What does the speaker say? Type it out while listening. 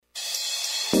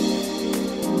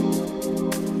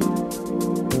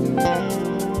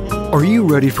Are you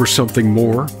ready for something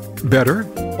more, better,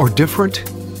 or different?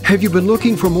 Have you been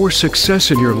looking for more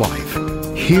success in your life?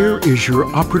 Here is your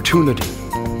opportunity.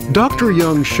 Dr.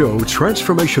 Young's show,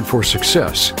 Transformation for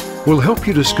Success, will help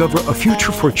you discover a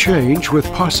future for change with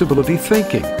possibility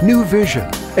thinking, new vision,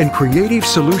 and creative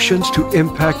solutions to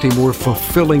impact a more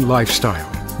fulfilling lifestyle.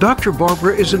 Dr.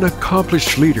 Barbara is an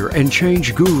accomplished leader and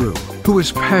change guru who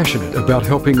is passionate about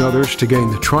helping others to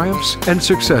gain the triumphs and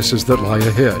successes that lie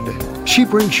ahead. She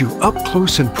brings you up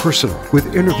close and personal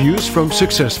with interviews from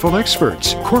successful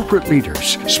experts, corporate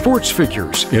leaders, sports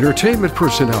figures, entertainment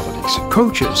personalities,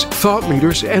 coaches, thought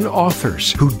leaders, and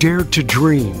authors who dared to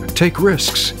dream, take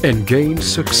risks, and gain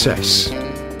success.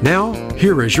 Now,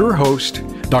 here is your host,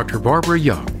 Dr. Barbara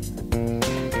Young.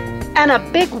 And a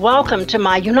big welcome to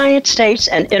my United States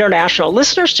and international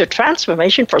listeners to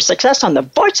Transformation for Success on the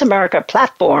Voice America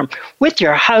platform with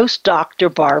your host, Dr.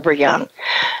 Barbara Young.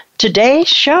 Today's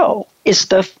show is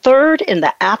the third in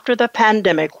the After the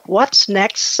Pandemic What's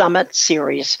Next Summit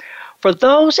series for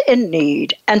those in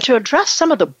need and to address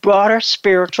some of the broader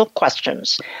spiritual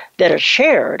questions that are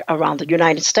shared around the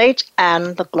United States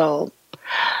and the globe.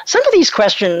 Some of these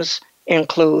questions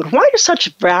include, why do such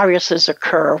variances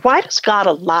occur? Why does God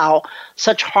allow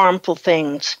such harmful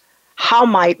things? How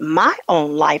might my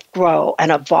own life grow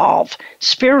and evolve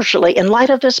spiritually in light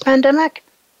of this pandemic?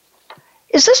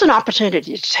 Is this an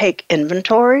opportunity to take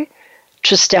inventory,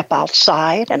 to step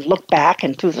outside and look back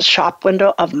and through the shop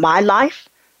window of my life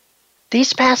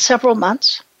these past several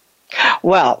months?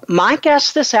 Well, my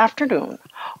guests this afternoon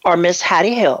are Miss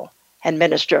Hattie Hill and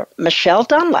Minister Michelle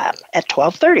Dunlap at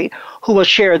 12:30, who will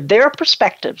share their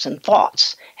perspectives and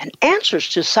thoughts and answers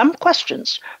to some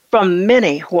questions from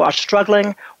many who are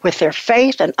struggling with their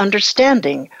faith and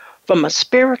understanding from a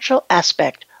spiritual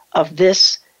aspect of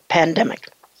this pandemic.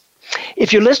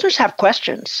 If you listeners have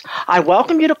questions, I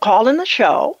welcome you to call in the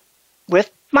show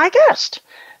with my guest.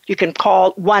 You can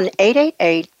call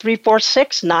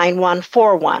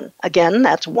 1-888-346-9141. Again,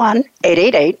 that's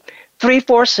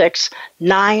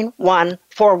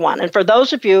 1-888-346-9141. And for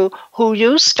those of you who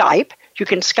use Skype, you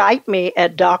can Skype me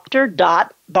at Dr.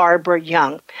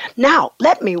 Young. Now,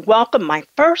 let me welcome my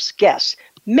first guest,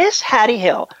 Miss Hattie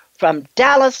Hill from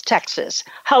Dallas, Texas.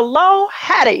 Hello,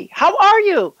 Hattie. How are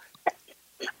you?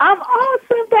 I'm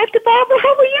awesome, Dr. Barbara.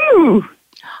 How are you?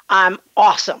 I'm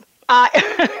awesome. I'm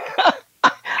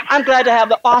glad to have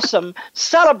the awesome,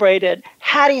 celebrated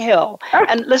Hattie Hill.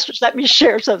 And listeners, let me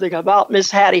share something about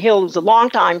Miss Hattie Hill, who's a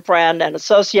longtime friend and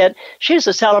associate. She's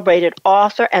a celebrated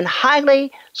author and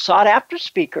highly sought-after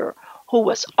speaker who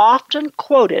was often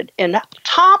quoted in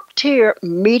top-tier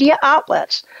media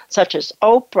outlets such as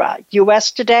Oprah, U.S.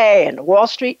 Today, and the Wall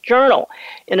Street Journal.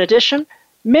 In addition,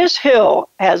 Ms. Hill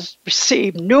has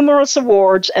received numerous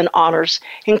awards and honors,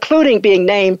 including being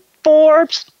named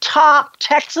Forbes' top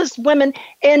Texas women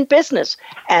in business,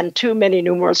 and too many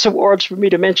numerous awards for me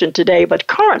to mention today. But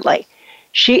currently,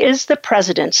 she is the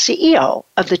president, CEO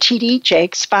of the T.D.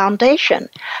 Jakes Foundation,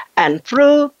 and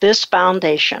through this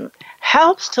foundation,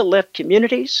 helps to lift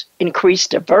communities, increase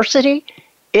diversity,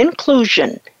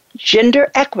 inclusion, gender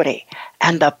equity,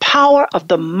 and the power of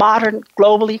the modern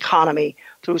global economy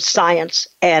through science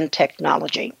and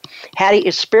technology. Hattie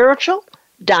is spiritual,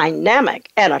 dynamic,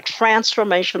 and a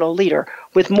transformational leader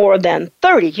with more than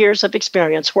 30 years of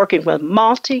experience working with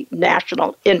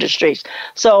multinational industries.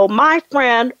 So, my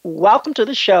friend, welcome to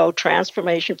the show,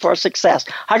 Transformation for Success.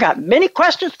 I got many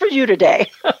questions for you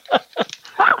today.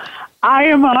 I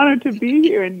am honored to be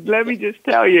here, and let me just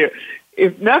tell you,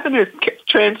 if nothing has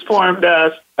transformed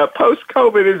us,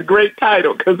 post-COVID is a great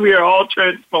title because we are all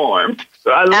transformed. So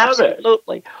I love it.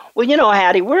 Absolutely. Well, you know,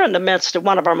 Hattie, we're in the midst of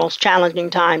one of our most challenging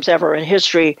times ever in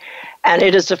history, and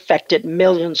it has affected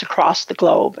millions across the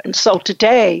globe. And so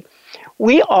today,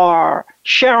 we are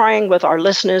sharing with our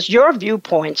listeners your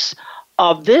viewpoints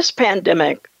of this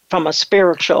pandemic from a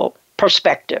spiritual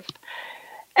perspective.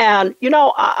 And, you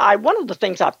know, one of the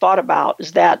things I've thought about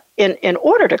is that in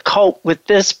order to cope with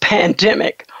this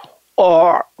pandemic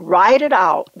or ride it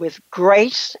out with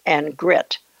grace and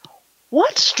grit,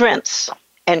 what strengths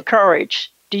and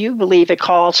courage do you believe it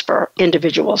calls for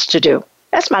individuals to do?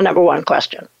 That's my number one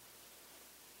question.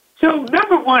 So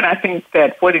number one, I think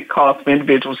that what it calls for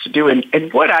individuals to do,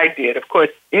 and what I did, of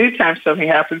course, anytime something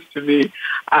happens to me,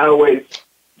 I always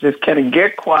just kind of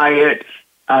get quiet,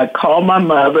 call my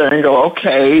mother and go,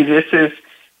 okay, this is,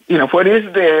 what is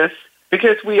this?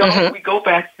 Because we go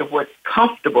back to what's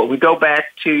comfortable. We go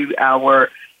back to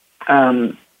our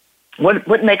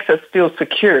what makes us feel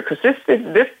secure, because this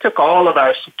took all of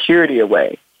our security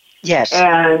away. Yes.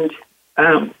 And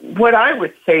what I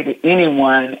would say to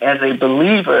anyone as a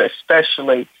believer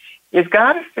especially is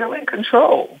God is still in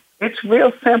control. It's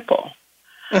real simple.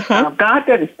 God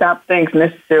doesn't stop things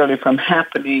necessarily from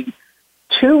happening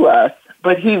to us,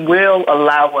 but he will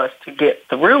allow us to get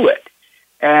through it.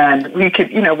 And we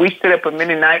could, we sit up a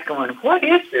midnight going, what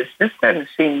is this? This doesn't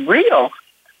seem real.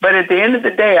 But at the end of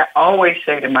the day, I always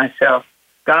say to myself,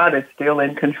 God is still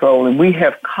in control, and we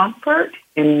have comfort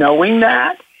in knowing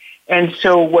that. And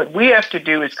so what we have to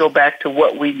do is go back to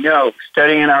what we know,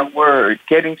 studying our word,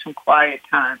 getting some quiet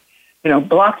time,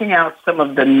 blocking out some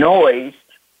of the noise,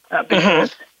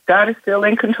 because God is still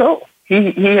in control.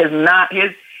 He has not,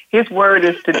 his word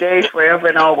is today, forever,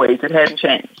 and always. It hasn't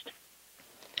changed.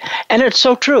 And it's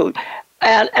so true.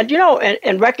 And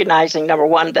in recognizing, number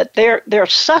one, that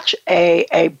there's such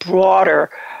a broader,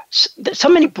 so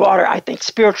many broader, I think,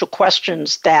 spiritual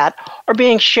questions that are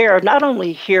being shared not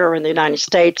only here in the United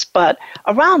States, but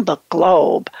around the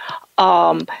globe.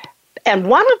 And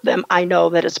one of them I know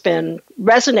that has been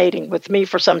resonating with me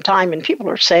for some time, and people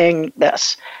are saying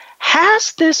this: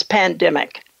 has this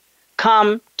pandemic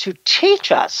come to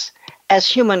teach us as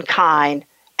humankind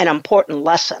an important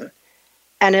lesson?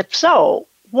 And if so,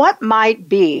 what might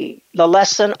be the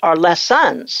lesson or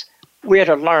lessons we're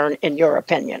to learn, in your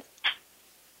opinion?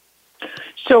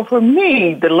 So for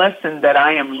me, the lesson that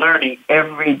I am learning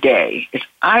every day is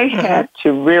I had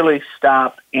to really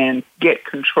stop and get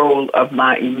control of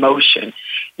my emotion.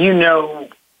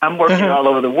 I'm working all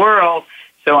over the world,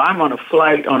 so I'm on a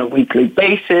flight on a weekly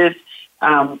basis.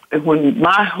 When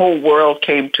my whole world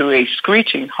came to a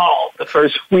screeching halt the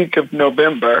first week of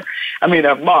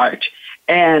March,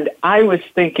 and I was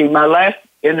thinking, my last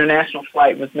international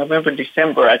flight was November,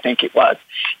 December, I think it was.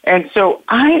 And so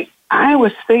I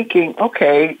was thinking,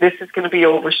 okay, this is going to be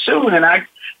over soon. And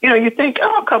you think,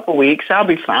 a couple weeks, I'll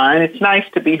be fine. It's nice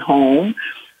to be home.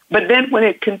 But then when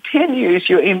it continues,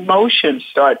 your emotions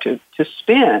start to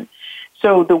spin.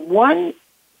 So the one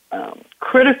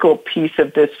critical piece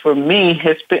of this for me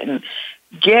has been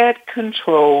get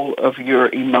control of your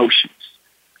emotions.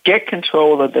 Get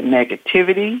control of the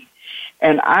negativity.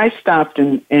 And I stopped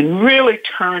and really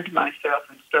turned myself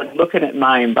and started looking at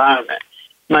my environment,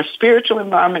 my spiritual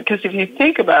environment, because if you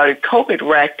think about it, COVID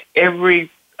wrecked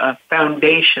every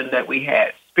foundation that we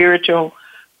had, spiritual,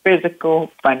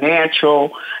 physical,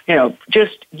 financial,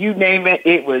 just you name it.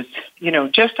 It was,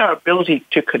 just our ability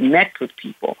to connect with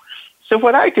people. So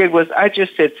what I did was I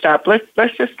just said, stop. Let's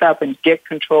just stop and get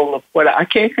control of what I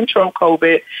can't control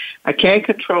COVID. I can't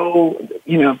control,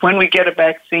 when we get a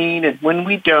vaccine and when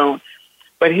we don't.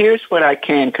 But here's what I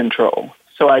can control.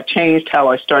 So I changed how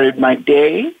I started my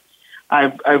day.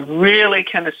 I really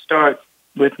kind of start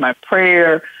with my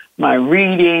prayer, my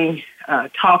reading,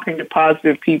 talking to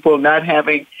positive people, not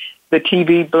having the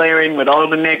TV blaring with all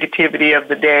the negativity of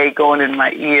the day going in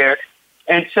my ear.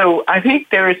 And so I think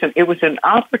it was an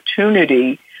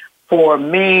opportunity for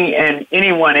me and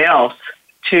anyone else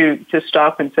to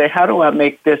stop and say, how do I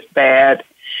make this bad?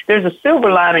 There's a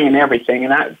silver lining in everything.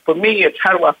 And for me, it's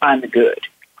how do I find the good?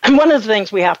 And one of the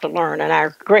things we have to learn, and I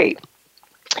agree,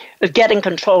 is getting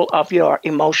control of your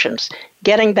emotions,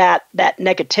 getting that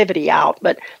negativity out.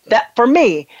 But that, for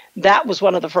me, that was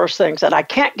one of the first things, that I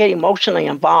can't get emotionally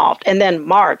involved. And then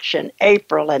March and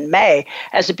April and May,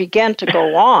 as it began to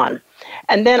go on.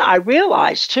 And then I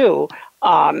realized, too,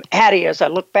 Hattie, as I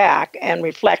look back and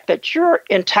reflect, that you're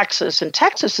in Texas, and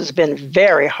Texas has been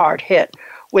very hard hit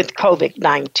with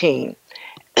COVID-19.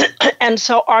 And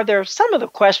so are there some of the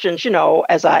questions,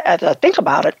 as I think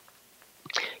about it,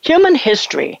 human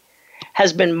history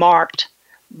has been marked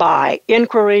by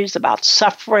inquiries about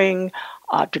suffering,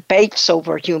 debates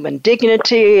over human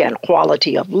dignity and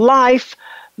quality of life,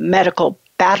 medical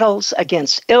battles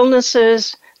against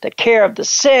illnesses, the care of the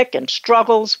sick, and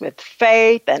struggles with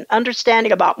faith and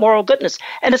understanding about moral goodness.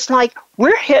 And it's like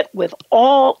we're hit with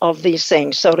all of these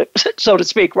things, so to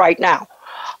speak, right now.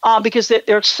 Because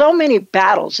there are so many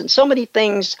battles and so many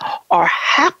things are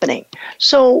happening.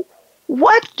 So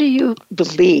what do you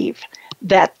believe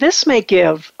that this may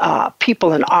give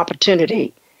people an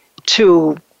opportunity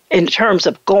to, in terms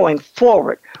of going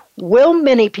forward? Will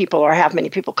many people, or have many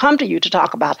people, come to you to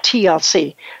talk about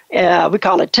TLC, we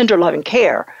call it tender loving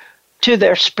care, to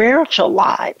their spiritual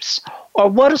lives? Or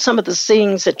what are some of the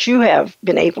things that you have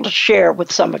been able to share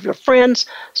with some of your friends,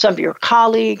 some of your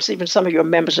colleagues, even some of your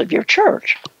members of your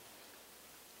church?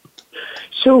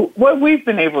 So what we've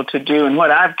been able to do, and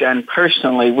what I've done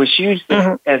personally, was use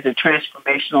this as a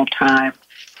transformational time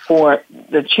for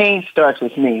the change starts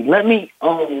with me. Let me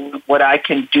own what I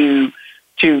can do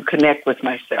to connect with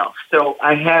myself. So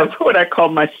I have what I call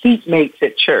my seatmates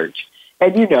at church.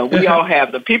 And, we all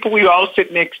have the people we all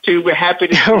sit next to. We're happy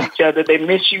to see each other. They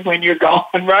miss you when you're gone,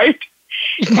 right?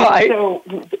 Right. So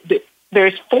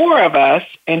there's 4 of us,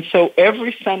 and so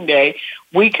every Sunday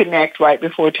we connect right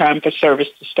before time for service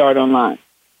to start online.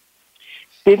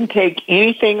 Didn't take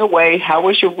anything away. How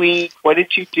was your week? What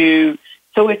did you do?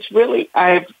 So it's really,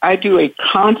 I do a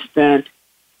constant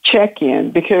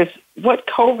check-in, because what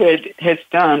COVID has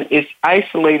done is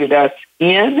isolated us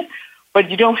in, but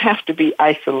you don't have to be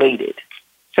isolated.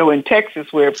 So in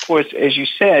Texas, where, of course, as you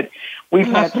said, we've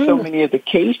had so many of the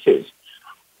cases,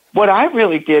 what I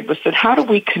really did was said, how do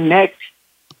we connect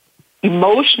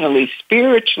emotionally,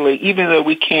 spiritually, even though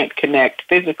we can't connect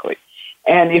physically?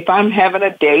 And if I'm having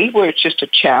a day where it's just a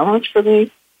challenge for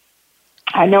me,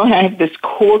 I know I have this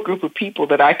core group of people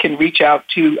that I can reach out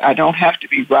to. I don't have to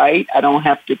be right. I don't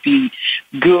have to be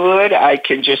good. I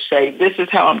can just say, this is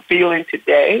how I'm feeling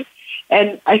today.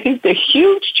 And I think the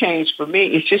huge change for me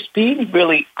is just being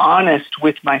really honest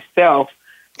with myself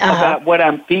about what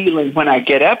I'm feeling when I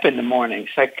get up in the morning.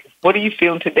 It's like, what are you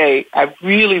feeling today? I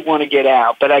really want to get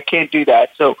out, but I can't do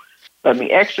that. So let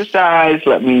me exercise.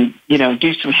 Let me,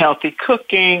 do some healthy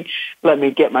cooking. Let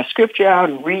me get my scripture out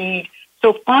and read.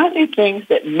 So finding things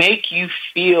that make you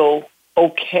feel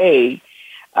okay.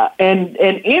 And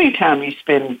anytime you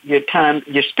spend your time,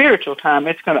 your spiritual time,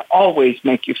 it's going to always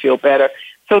make you feel better.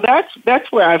 So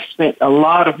that's where I've spent a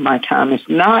lot of my time, is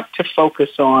not to focus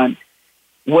on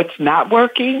what's not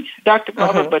working, Dr.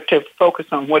 Barbara, but to focus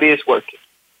on what is working.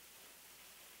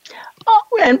 Oh,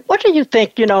 and what do you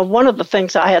think, one of the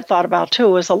things I had thought about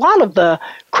too is a lot of the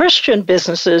Christian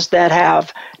businesses that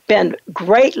have been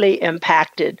greatly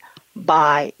impacted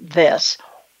by this.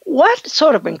 What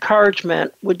sort of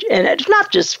encouragement and it's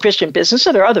not just Christian business,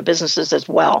 there are other businesses as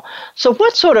well. So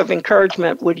what sort of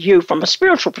encouragement would you, from a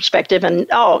spiritual perspective, and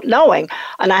knowing,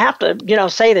 and I have to,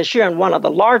 say this, you're in one of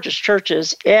the largest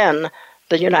churches in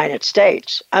the United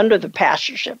States under the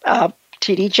pastorship of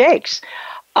T.D. Jakes,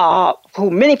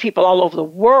 who many people all over the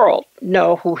world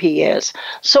know who he is.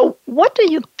 So what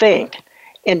do you think,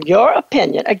 in your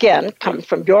opinion, again, coming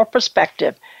from your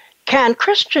perspective, can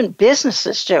Christian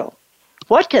businesses do?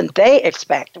 What can they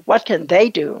expect? What can they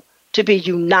do to be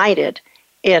united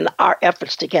in our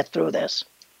efforts to get through this?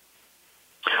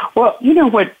 Well,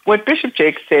 what Bishop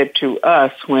Jakes said to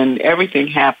us when everything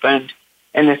happened,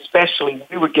 and especially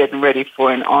we were getting ready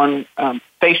for an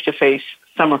face-to-face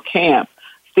summer camp,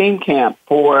 STEAM camp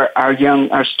for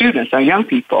our students, our young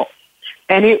people.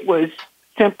 And it was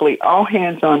simply all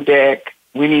hands on deck.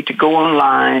 We need to go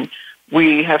online.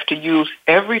 We have to use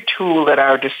every tool at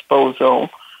our disposal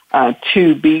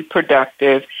to be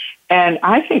productive. And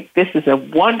I think this is a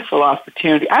wonderful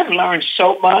opportunity. I've learned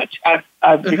so much.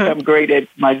 I've become great at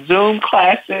my Zoom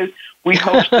classes. We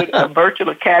hosted a virtual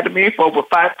academy for over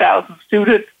 5,000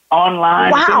 students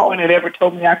online. Wow. No one had ever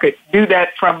told me I could do that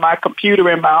from my computer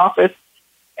in my office.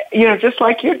 Just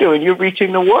like you're doing, you're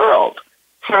reaching the world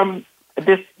from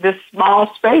this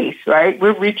small space, right?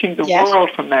 We're reaching the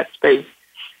world from that space.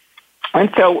 And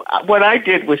so what I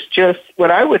did was just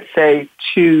what I would say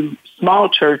to small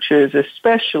churches,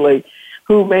 especially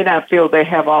who may not feel they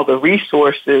have all the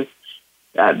resources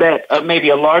that maybe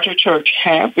a larger church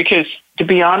have, because to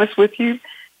be honest with you,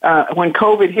 when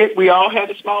COVID hit, we all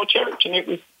had a small church, and it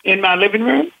was in my living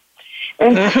room.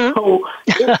 And so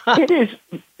it is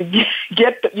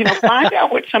find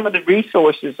out what some of the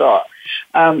resources are.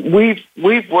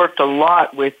 We've worked a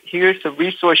lot with, here's the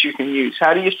resource you can use.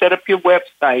 How do you set up your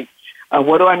website?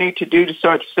 What do I need to do to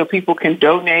start so people can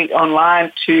donate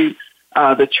online to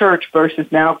the church versus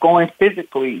now going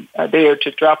physically there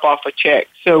to drop off a check?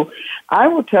 So I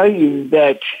will tell you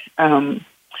that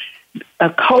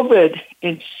COVID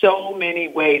in so many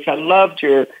ways, I loved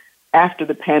your after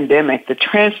the pandemic, the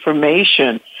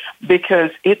transformation, because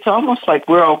it's almost like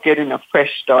we're all getting a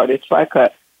fresh start. It's like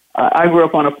I grew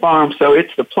up on a farm, so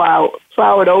it's the plow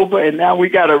it over, and now we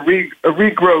got a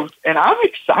regrowth. And I'm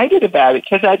excited about it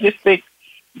because I just think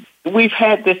we've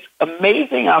had this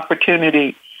amazing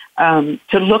opportunity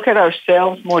to look at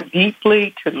ourselves more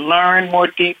deeply, to learn more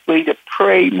deeply, to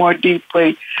pray more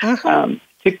deeply,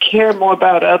 to care more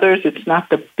about others. It's not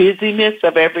the busyness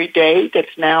of every day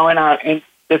that's now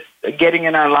getting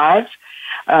in our lives.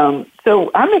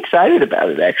 So I'm excited about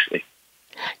it, actually.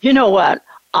 You know what?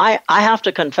 I have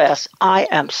to confess, I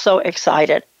am so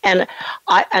excited. And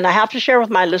I have to share with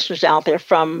my listeners out there,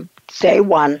 from day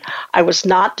one, I was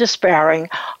not despairing.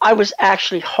 I was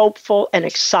actually hopeful and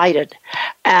excited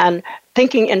and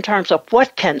thinking in terms of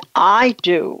what can I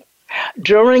do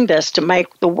during this to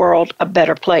make the world a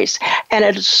better place. And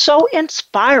it is so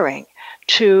inspiring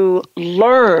to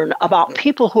learn about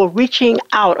people who are reaching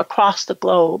out across the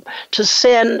globe to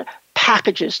send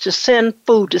packages, to send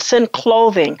food, to send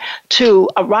clothing to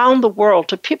around the world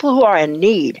to people who are in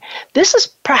need. This is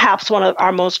perhaps one of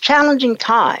our most challenging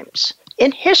times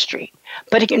in history,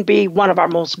 but it can be one of our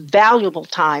most valuable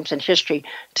times in history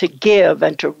to give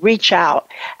and to reach out.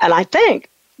 And I think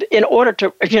in order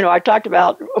to, I talked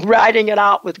about writing it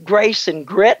out with grace and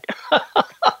grit.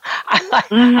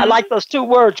 I like those two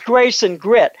words, grace and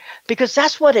grit, because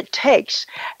that's what it takes.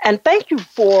 And thank you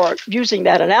for using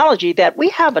that analogy that we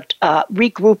have a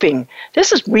regrouping.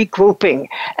 This is regrouping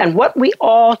and what we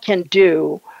all can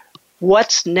do.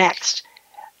 What's next?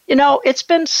 It's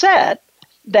been said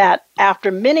that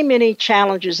after many, many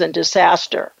challenges and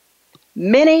disaster,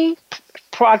 many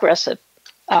progressive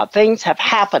things have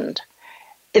happened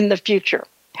in the future.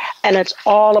 And it's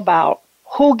all about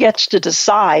who gets to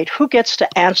decide, who gets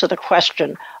to answer the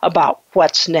question about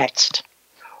what's next.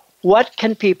 What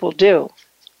can people do?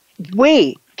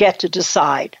 We get to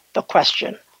decide the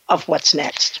question of what's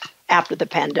next after the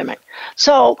pandemic.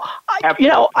 So,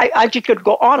 I just could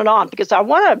go on and on because I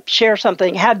want to share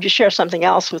something, have you share something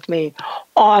else with me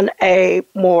on a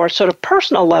more sort of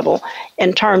personal level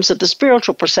in terms of the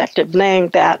spiritual perspective, knowing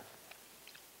that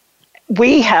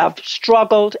we have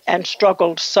struggled and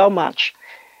struggled so much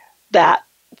that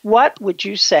what would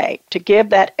you say to give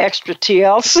that extra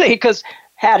TLC? Because,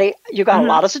 Hattie, you got a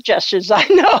lot of suggestions, I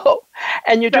know,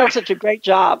 and you're doing such a great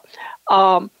job.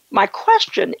 My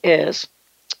question is,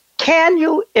 can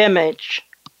you image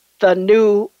the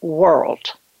new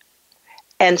world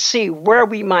and see where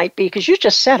we might be? Because you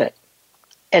just said it.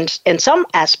 And in some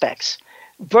aspects,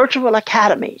 virtual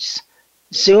academies,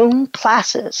 Zoom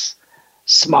classes,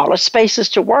 smaller spaces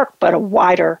to work, but a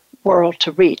wider world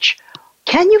to reach.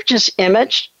 Can you just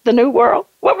image the new world?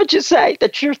 What would you say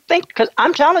that you think? Because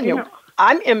I'm telling you,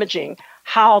 I'm imaging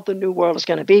how the new world is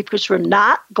going to be because we're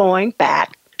not going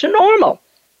back to normal.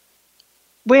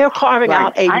 We're carving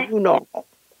out a new normal.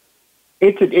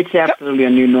 It's absolutely a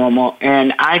new normal.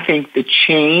 And I think the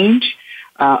change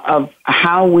of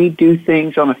how we do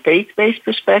things on a faith-based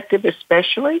perspective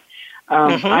especially,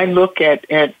 I look at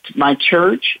my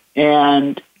church,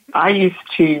 and I used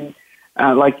to,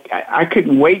 I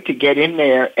couldn't wait to get in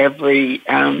there every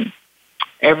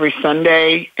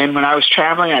Sunday. And when I was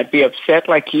traveling, I'd be upset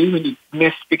like you when you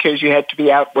missed because you had to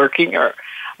be out working or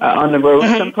on the road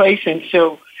someplace. And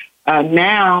so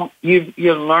now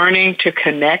you're learning to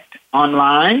connect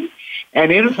online. And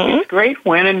it's great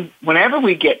whenever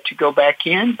we get to go back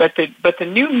in, but the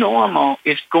new normal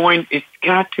it's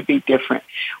got to be different,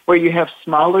 where you have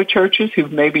smaller churches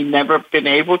who've maybe never been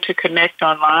able to connect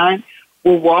online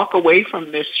will walk away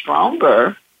from this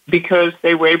stronger because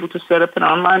they were able to set up an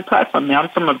online platform. Now, I'm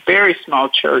from a very small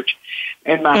church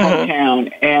in my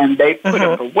hometown, and they put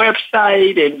up a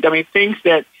website and things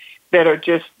that are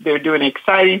just, they're doing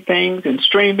exciting things and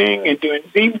streaming and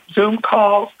doing Zoom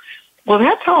calls. Well,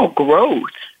 that's all growth.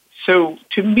 So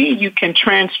to me, you can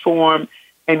transform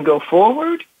and go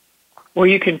forward, or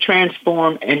you can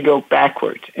transform and go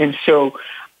backwards. And so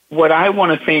what I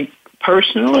want to think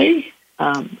personally,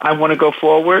 I want to go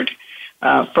forward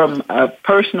from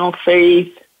personal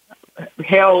faith,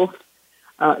 health,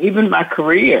 even my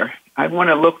career. I want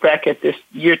to look back at this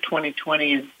year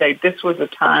 2020 and say this was a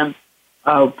time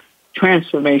of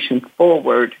transformation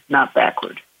forward, not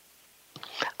backward.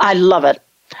 I love it.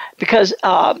 Because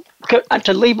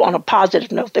to leave on a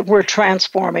positive note, that we're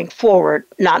transforming forward,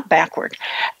 not backward.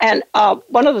 And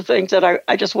one of the things that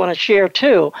I just want to share,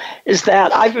 too, is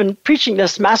that I've been preaching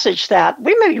this message that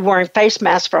we may be wearing face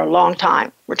masks for a long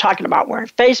time. We're talking about wearing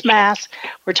face masks.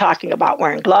 We're talking about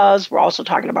wearing gloves. We're also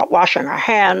talking about washing our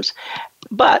hands.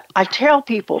 But I tell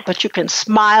people, but you can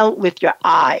smile with your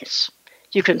eyes.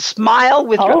 You can smile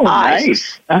with your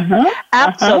eyes. Nice.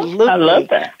 Absolutely. I love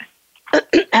that.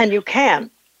 And you can.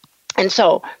 And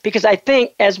so, because I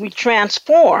think as we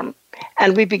transform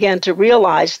and we begin to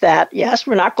realize that, yes,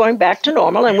 we're not going back to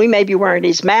normal and we may be wearing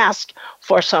these masks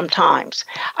for some times.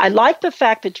 I like the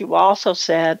fact that you also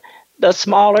said the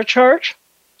smaller church,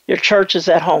 your church is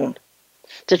at home,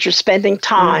 that you're spending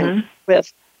time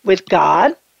with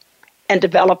God and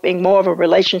developing more of a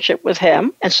relationship with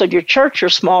Him. And so your church, your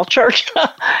small church,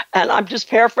 and I'm just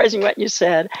paraphrasing what you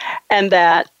said, and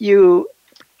that you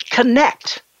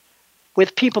connect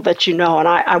with people that you know. And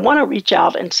I want to reach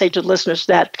out and say to listeners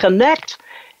that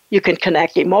you can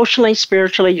connect emotionally,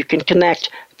 spiritually, you can connect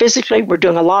physically. We're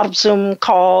doing a lot of Zoom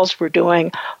calls. We're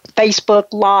doing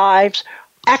Facebook Lives.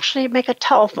 Actually, make a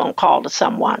telephone call to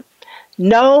someone.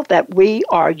 Know that we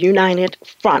are united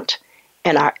front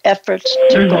in our efforts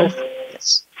to go through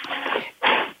this.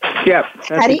 Yep,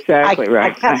 that's exactly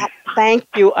right. I cannot thank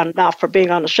you enough for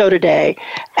being on the show today.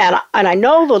 And I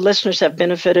know the listeners have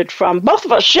benefited from both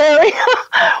of us sharing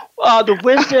the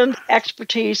wisdom,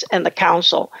 expertise, and the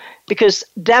counsel, because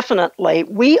definitely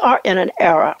we are in an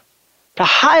era to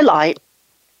highlight,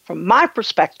 from my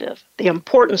perspective, the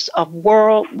importance of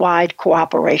worldwide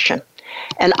cooperation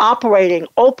and operating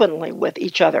openly with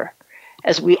each other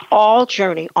as we all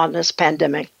journey on this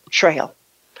pandemic trail.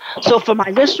 So for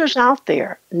my listeners out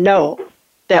there, know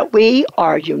that we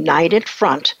are a united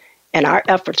front in our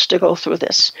efforts to go through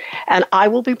this. And I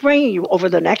will be bringing you over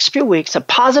the next few weeks a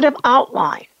positive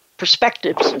outline,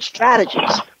 perspectives, and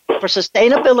strategies for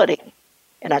sustainability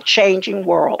in a changing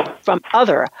world from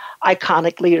other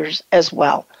iconic leaders as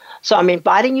well. So I'm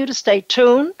inviting you to stay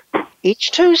tuned each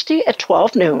Tuesday at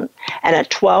 12 noon and at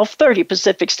 12:30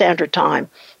 Pacific Standard Time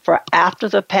for After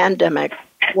the Pandemic,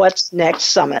 What's Next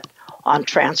Summit on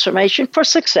Transformation for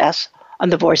Success on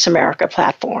the Voice America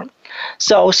platform.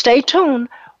 So stay tuned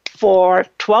for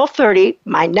 12:30,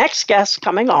 my next guest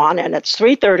coming on, and it's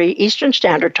 3:30 Eastern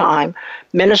Standard Time,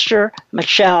 Minister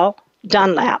Michelle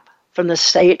Dunlap from the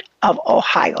state of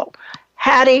Ohio.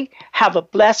 Hattie, have a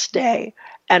blessed day,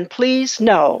 and please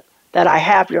know that I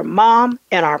have your mom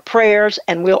in our prayers,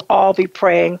 and we'll all be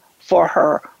praying for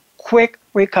her quick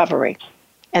recovery.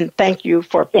 And thank you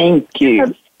for in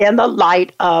the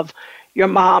light of your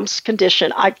mom's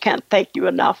condition. I can't thank you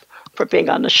enough for being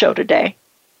on the show today.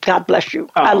 God bless you.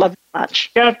 I love you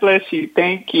much. God bless you.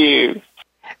 Thank you.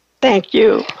 Thank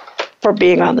you for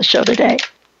being on the show today.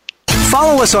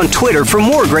 Follow us on Twitter for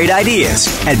more great ideas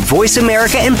at Voice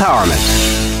America Empowerment.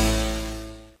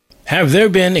 Have there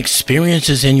been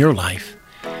experiences in your life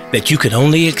that you could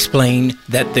only explain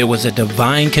that there was a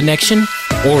divine connection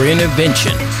or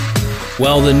intervention?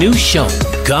 Well, the new show,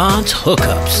 God's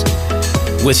Hookups,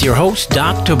 with your host,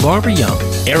 Dr. Barbara Young,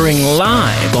 airing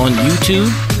live on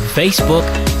YouTube, Facebook,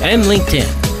 and LinkedIn.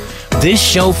 This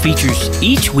show features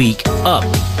each week up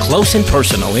close and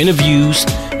personal interviews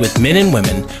with men and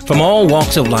women from all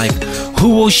walks of life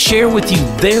who will share with you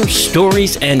their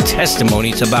stories and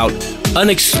testimonies about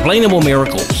unexplainable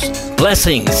miracles,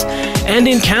 blessings, and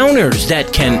encounters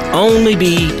that can only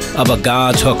be of a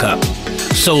God's hookup.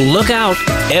 So look out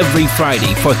every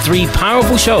Friday for 3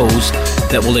 powerful shows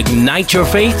that will ignite your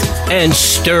faith and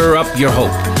stir up your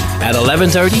hope at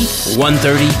 11:30,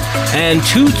 1:30, and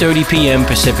 2:30 p.m.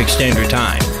 Pacific Standard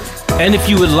Time. And if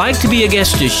you would like to be a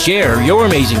guest to share your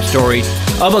amazing story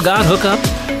of a God hookup,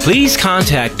 please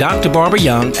contact Dr. Barbara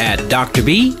Young at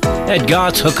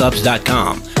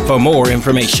drb@godshookups.com for more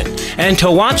information. And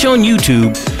to watch on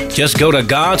YouTube, just go to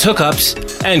God's Hookups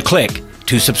and click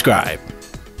to subscribe.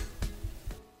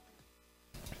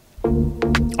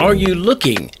 Are you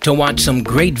looking to watch some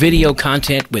great video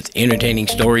content with entertaining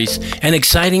stories and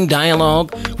exciting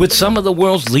dialogue with some of the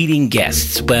world's leading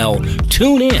guests? Well,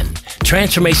 tune in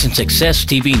Transformation Success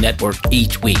TV Network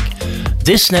each week.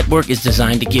 This network is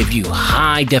designed to give you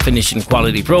high-definition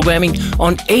quality programming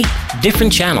on 8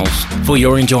 different channels for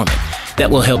your enjoyment that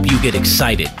will help you get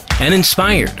excited and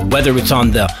inspired, whether it's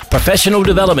on the professional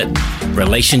development,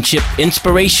 relationship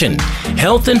inspiration,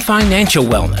 health and financial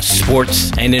wellness,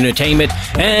 sports and entertainment,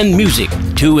 and music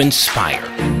to inspire.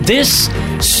 This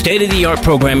state-of-the-art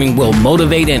programming will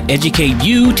motivate and educate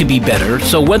you to be better.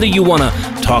 So whether you want to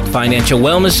talk financial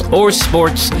wellness or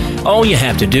sports, all you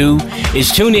have to do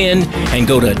is tune in and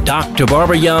go to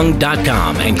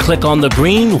drbarbayoung.com and click on the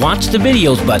green Watch the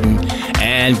Videos button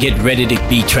and get ready to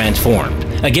be transformed.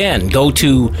 Again, go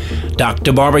to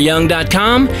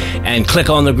drbarbayoung.com and click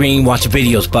on the green Watch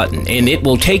Videos button, and it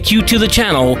will take you to the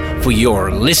channel for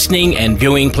your listening and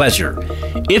viewing pleasure.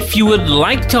 If you would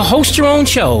like to host your own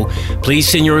show, please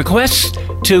send your requests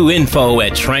to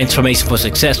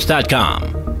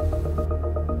info@transformationforsuccess.com.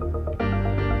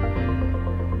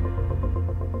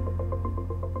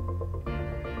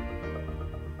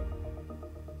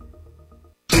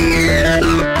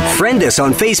 Friend us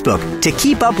on Facebook to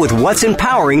keep up with what's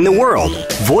empowering the world.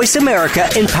 Voice America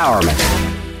Empowerment.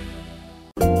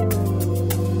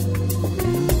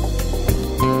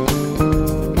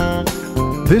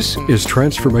 This is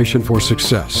Transformation for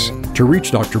Success. To reach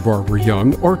Dr. Barbara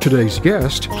Young or today's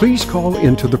guest, please call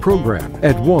into the program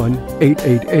at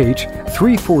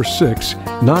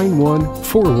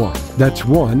 1-888-346-9141. That's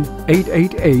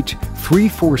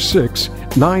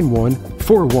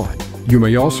 1-888-346-9141. You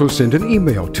may also send an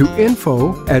email to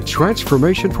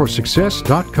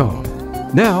info@transformationforsuccess.com.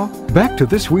 Now, back to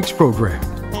this week's program.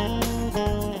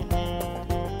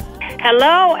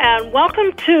 Hello, and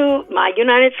welcome to my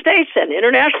United States and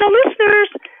international listeners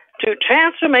to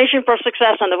Transformation for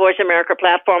Success on the Voice America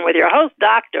platform with your host,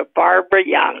 Dr. Barbara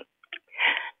Young.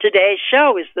 Today's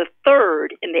show is the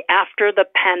third in the After the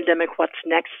Pandemic What's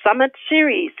Next Summit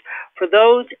series for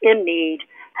those in need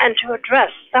and to address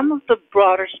some of the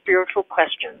broader spiritual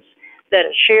questions that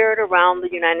are shared around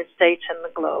the United States and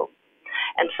the globe.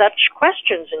 And such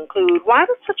questions include, why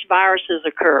do such viruses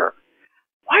occur?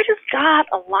 Why does God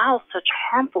allow such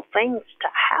harmful things to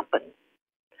happen?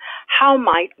 How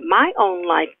might my own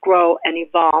life grow and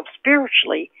evolve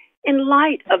spiritually in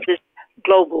light of this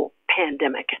global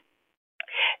pandemic?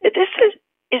 Is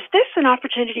this an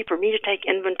opportunity for me to take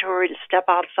inventory, to step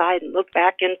outside and look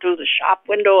back in through the shop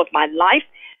window of my life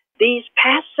these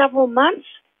past several months?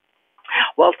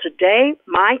 Well, today,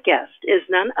 my guest is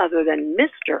none other than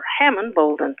Mr. Hammond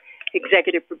Bolden,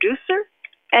 executive producer,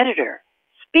 editor,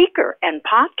 speaker, and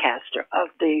podcaster of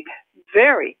the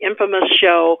very infamous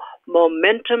show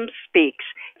Momentum Speaks.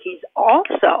 He's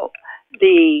also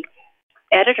the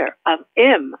editor of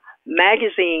M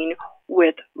Magazine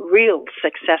with Real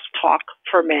Success Talk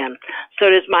for Men. So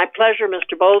it is my pleasure,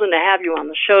 Mr. Bolden, to have you on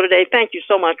the show today. Thank you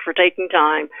so much for taking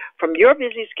time from your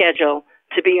busy schedule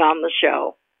to be on the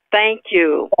show. Thank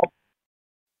you.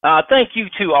 Thank you,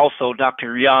 too, also,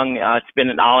 Dr. Young. It's been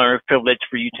an honor and privilege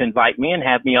for you to invite me and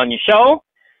have me on your show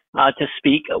to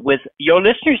speak with your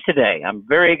listeners today. I'm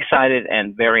very excited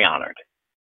and very honored.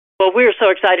 Well, we're so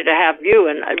excited to have you,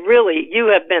 and really, you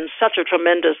have been such a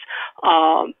tremendous,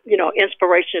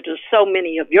 inspiration to so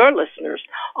many of your listeners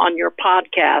on your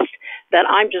podcast that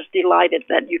I'm just delighted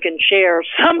that you can share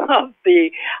some of the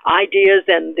ideas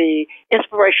and the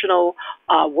inspirational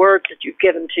words that you've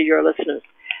given to your listeners.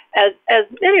 As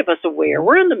many of us are aware,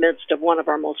 we're in the midst of one of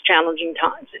our most challenging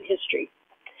times in history.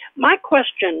 My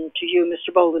question to you,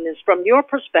 Mr. Bolden, is from your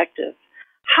perspective,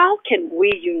 how can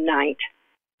we unite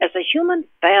as a human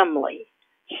family,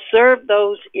 serve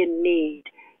those in need,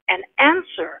 and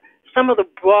answer some of the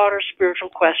broader spiritual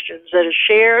questions that are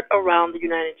shared around the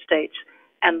United States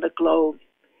and the globe?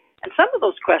 And some of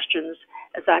those questions,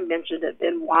 as I mentioned, have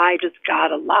been, why does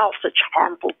God allow such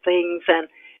harmful things? And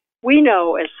we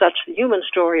know as such the human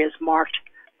story is marked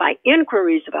by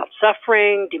inquiries about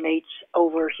suffering, debates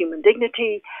over human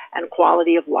dignity and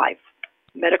quality of life,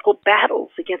 medical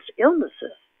battles against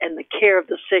illnesses and the care of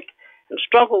the sick, and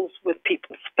struggles with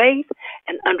people's faith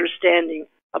and understanding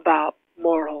about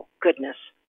moral goodness.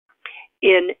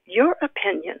 In your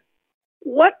opinion,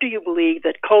 what do you believe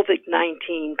that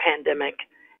COVID-19 pandemic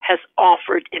has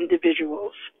offered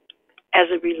individuals as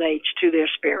it relates to their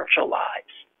spiritual lives?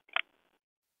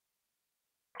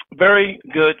 Very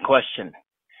good question.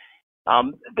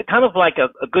 Kind of like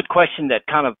a good question that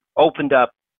kind of opened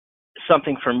up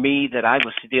something for me that I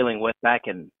was dealing with back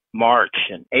in March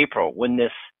and April when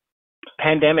this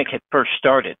pandemic had first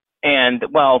started and,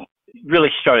 well, really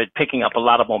started picking up a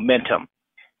lot of momentum.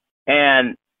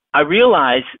 And I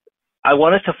realized I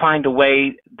wanted to find a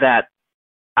way that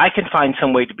I can find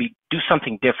some way to do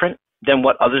something different than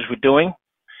what others were doing.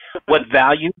 What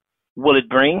value will it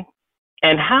bring?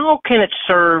 And how can it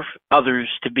serve others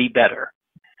to be better?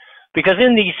 Because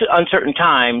in these uncertain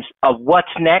times of what's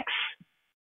next,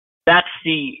 that's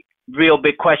the real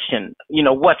big question.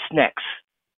 What's next?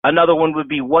 Another one would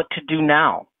be what to do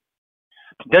now.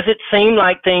 Does it seem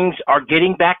like things are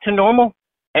getting back to normal?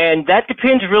 And that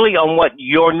depends really on what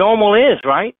your normal is,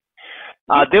 right?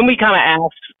 Then we kind of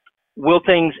ask, will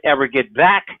things ever get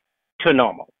back to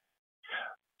normal?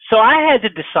 So I had to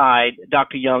decide,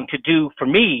 Dr. Young,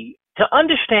 to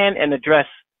understand and address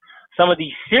some of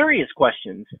these serious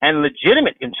questions and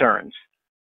legitimate concerns.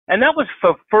 And that was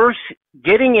for first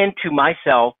getting into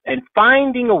myself and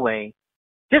finding a way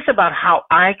just about how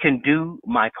I can do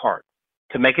my part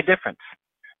to make a difference,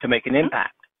 to make an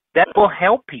impact. That will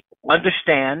help people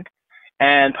understand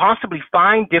and possibly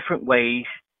find different ways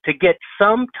to get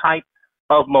some type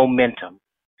of momentum,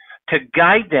 to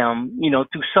guide them,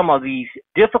 through some of these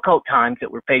difficult times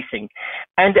that we're facing,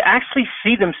 and to actually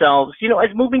see themselves,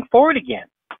 as moving forward again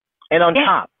and on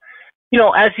top.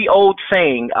 As the old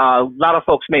saying, a lot of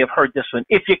folks may have heard this one,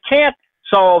 if you can't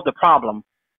solve the problem,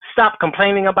 stop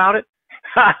complaining about it.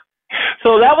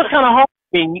 So that was kind of hard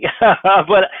for me,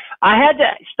 but I had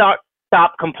to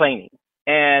stop complaining,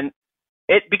 and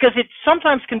because it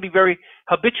sometimes can be very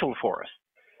habitual for us.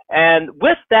 And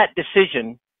with that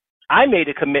decision, I made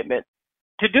a commitment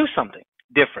to do something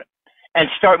different and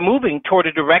start moving toward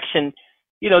a direction,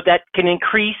 that can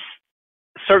increase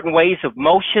certain ways of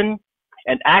motion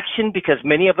and action, because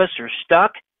many of us are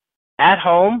stuck at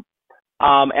home.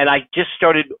 And I just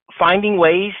started finding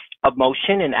ways of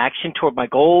motion and action toward my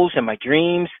goals and my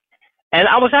dreams. And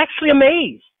I was actually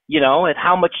amazed, at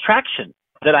how much traction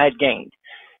that I had gained.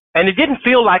 And it didn't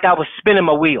feel like I was spinning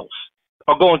my wheels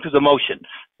or going through the motions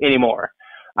anymore.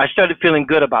 I started feeling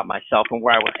good about myself and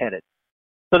where I was headed.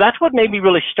 So that's what made me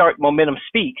really start Momentum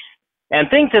Speaks, and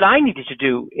things that I needed to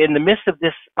do in the midst of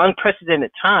this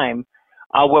unprecedented time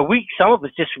where some of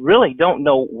us just really don't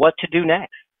know what to do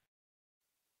next.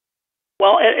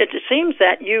 Well, it seems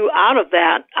that you, out of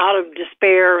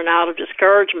despair and out of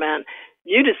discouragement,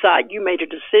 you made a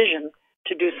decision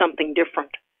to do something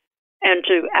different and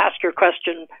to ask the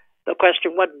question,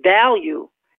 what value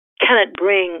can it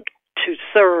bring to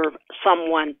serve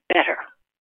someone better?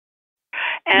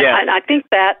 And, yeah. and I think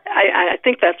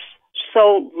that's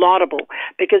so laudable,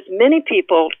 because many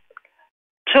people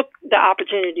took the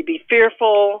opportunity to be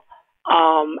fearful,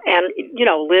 and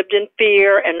lived in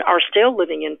fear and are still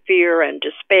living in fear and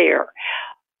despair.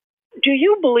 Do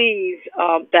you believe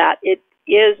that it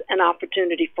is an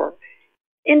opportunity for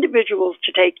individuals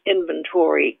to take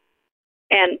inventory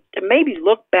and to maybe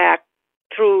look back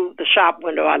through the shop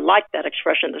window? I like that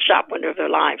expression, the shop window of their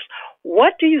lives.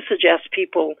 What do you suggest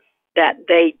people that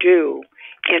they do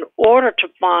in order to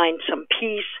find some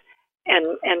peace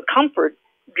and comfort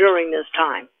during this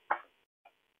time?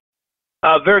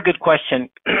 Very good question.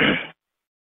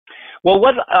 Well,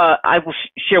 what I will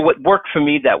share what worked for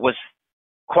me that was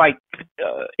quite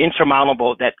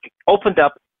insurmountable, that opened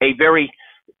up a very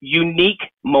unique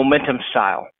momentum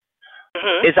style,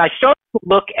 is I started to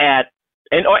look at,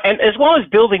 and as well as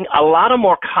building a lot of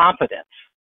more confidence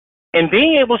and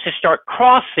being able to start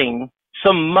crossing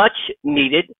some much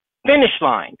needed finish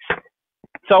lines.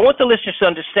 So I want the listeners to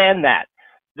understand that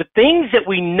the things that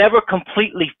we never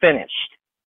completely finished.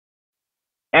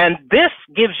 And this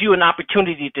gives you an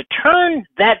opportunity to turn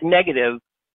that negative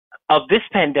of this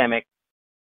pandemic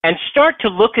and start to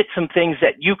look at some things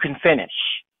that you can finish.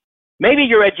 Maybe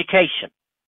your education.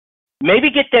 Maybe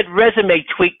get that resume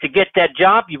tweaked to get that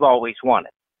job you've always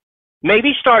wanted.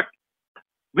 Maybe start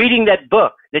reading that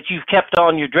book that you've kept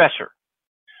on your dresser.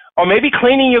 Or maybe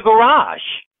cleaning your garage.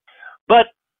 But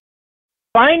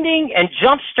finding and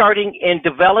jump-starting in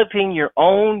developing your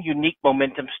own unique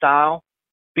momentum style,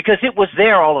 because it was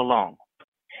there all along.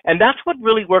 And that's what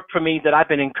really worked for me, that I've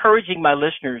been encouraging my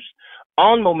listeners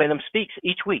on Momentum Speaks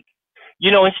each week.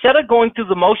 Instead of going through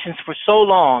the motions for so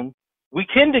long, we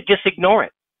tend to just ignore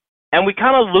it. And we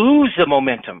kind of lose the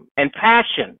momentum and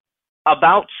passion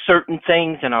about certain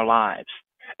things in our lives.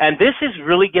 And this has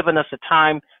really given us a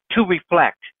time to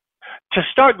reflect, to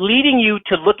start leading you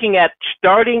to looking at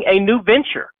starting a new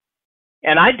venture.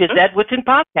 And I did that within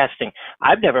podcasting.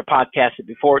 I've never podcasted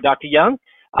before, Dr. Young.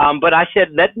 But I said,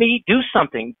 let me do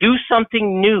something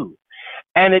new.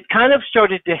 And it kind of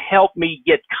started to help me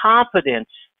get confidence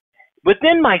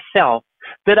within myself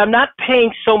that I'm not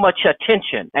paying so much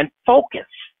attention and focus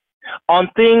on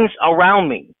things around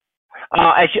me.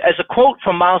 As a quote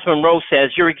from Miles Monroe says,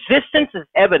 your existence is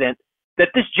evident that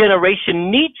this generation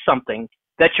needs something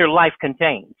that your life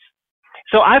contains.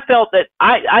 So I felt that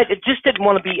I just didn't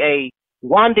want to be a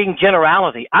wanting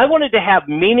generality. I wanted to have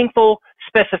meaningful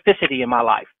specificity in my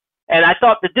life. And I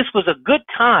thought that this was a good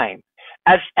time,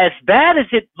 as bad as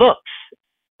it looks,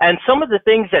 and some of the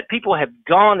things that people have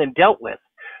gone and dealt with,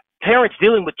 parents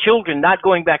dealing with children not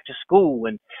going back to school,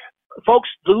 and folks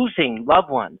losing loved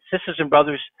ones, sisters and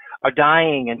brothers are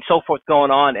dying, and so forth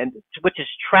going on, and which is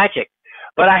tragic.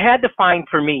 But I had to find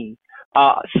for me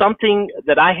something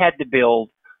that I had to build,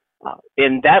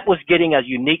 and that was getting a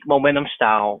unique momentum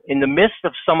style in the midst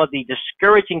of some of the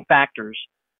discouraging factors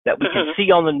that we can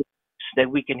see on the news, that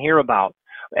we can hear about.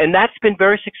 And that's been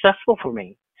very successful for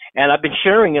me. And I've been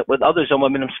sharing it with others on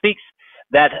Momentum Speaks,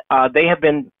 that they have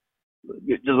been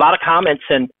a lot of comments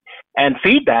and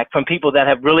feedback from people that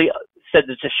have really said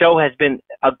that the show has been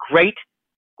a great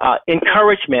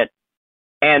encouragement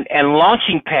and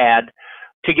launching pad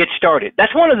to get started.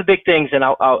 That's one of the big things, and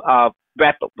I'll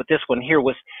wrap up with this one here,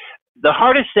 was the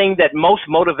hardest thing that most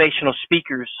motivational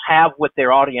speakers have with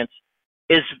their audience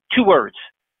is two words: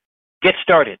 get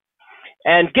started.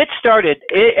 And get started,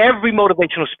 every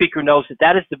motivational speaker knows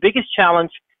that is the biggest challenge,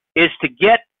 is to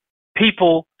get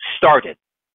people started.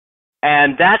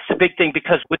 And that's the big thing,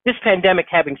 because with this pandemic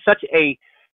having such a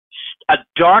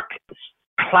dark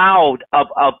cloud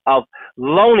of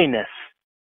loneliness,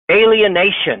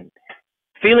 alienation,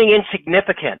 feeling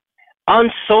insignificant,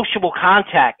 unsociable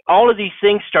contact, all of these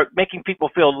things start making people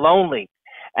feel lonely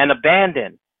and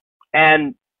abandoned.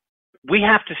 And we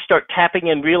have to start tapping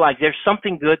in, realize there's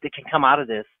something good that can come out of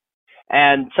this.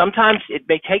 And sometimes it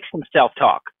may take some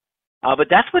self-talk. But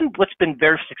that's what's been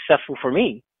very successful for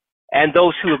me and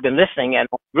those who have been listening, and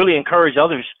really encourage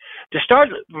others to start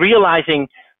realizing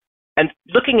and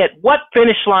looking at what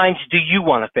finish lines do you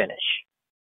want to finish.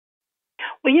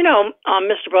 Well,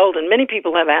 Mr. Bolden, many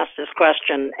people have asked this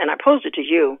question, and I posed it to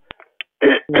you.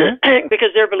 because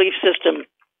their belief system,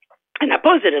 and I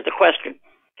pose it as a question,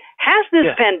 has this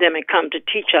pandemic come to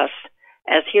teach us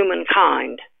as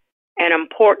humankind an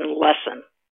important lesson?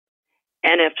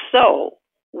 And if so,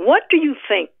 what do you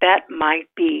think that might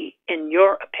be, in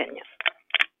your opinion?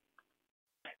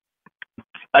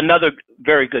 Another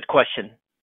very good question.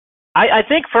 I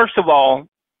think, first of all,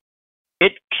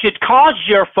 it should cause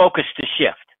your focus to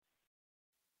shift.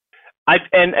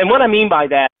 And what I mean by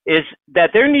that is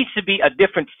that there needs to be a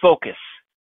different focus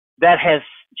that has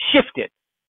shifted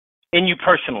in you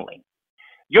personally.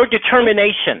 Your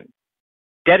determination,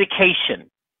 dedication,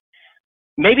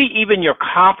 maybe even your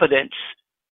confidence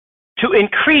to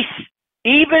increase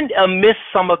even amidst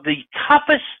some of the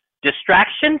toughest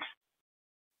distractions,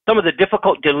 some of the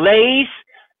difficult delays,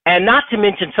 and not to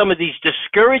mention some of these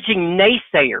discouraging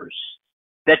naysayers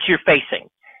that you're facing.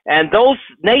 And those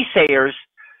naysayers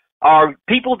are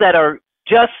people that are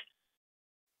just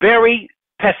very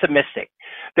pessimistic.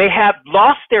 They have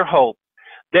lost their hope.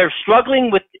 They're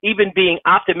struggling with even being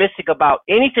optimistic about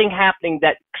anything happening,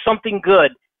 that something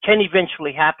good can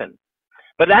eventually happen.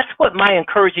 But that's what my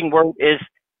encouraging word is.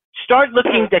 Start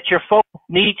looking that your focus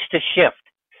needs to shift.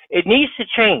 It needs to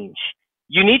change.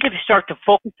 You need to start to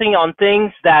focusing on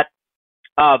things that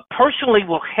personally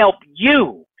will help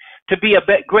you to be a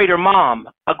greater mom,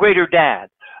 a greater dad,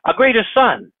 a greater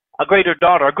son, a greater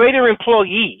daughter, a greater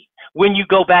employee when you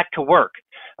go back to work.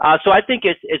 So I think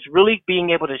it's really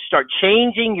being able to start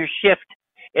changing your shift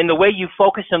in the way you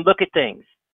focus and look at things,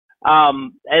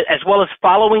 as well as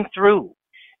following through,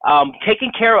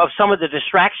 taking care of some of the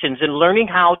distractions and learning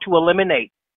how to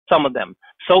eliminate some of them.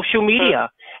 Social media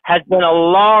has been a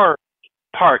large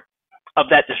part of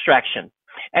that distraction.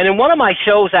 And in one of my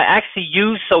shows, I actually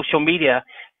use social media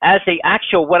as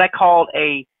what I call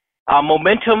a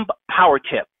momentum power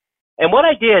tip. And what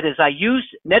I did is I used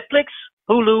Netflix,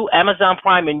 Hulu, Amazon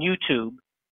Prime, and YouTube,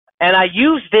 and I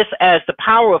used this as the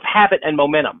power of habit and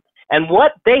momentum. And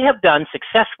what they have done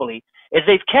successfully is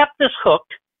they've kept us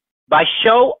hooked by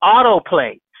show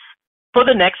autoplays for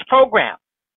the next program.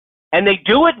 And they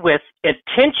do it with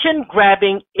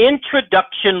attention-grabbing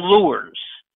introduction lures,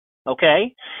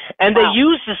 okay? And they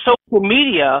use the social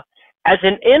media as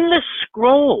an endless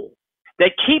scroll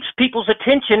that keeps people's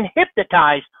attention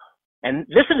hypnotized, and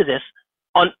listen to this,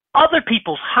 on other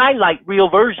people's highlight reel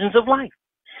versions of life.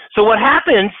 So what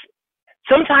happens,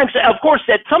 sometimes, of course,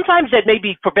 sometimes that may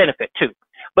be for benefit too,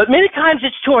 but many times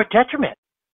it's to our detriment.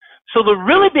 So the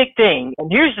really big thing,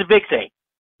 and here's the big thing,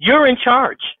 you're in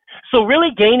charge. So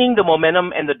really gaining the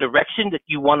momentum and the direction that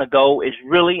you want to go is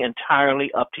really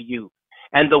entirely up to you.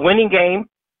 And the winning game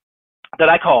that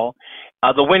I call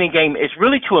the winning game is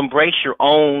really to embrace your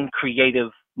own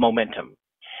creative momentum.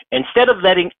 Instead of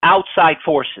letting outside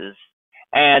forces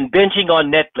and binging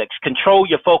on Netflix control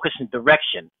your focus and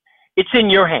direction, it's in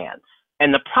your hands.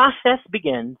 And the process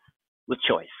begins with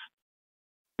choice.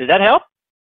 Does that help?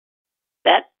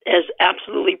 That is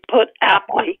absolutely put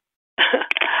aptly.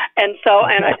 And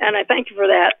I thank you for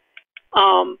that.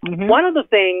 One of the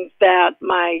things that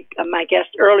my guest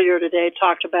earlier today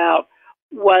talked about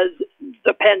was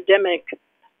the pandemic.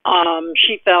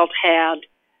 She felt had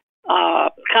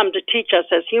come to teach us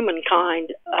as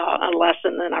humankind a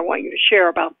lesson, and I want you to share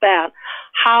about that,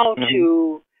 how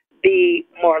to be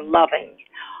more loving,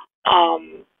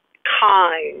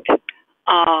 kind,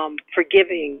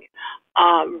 forgiving,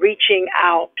 reaching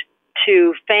out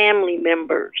to family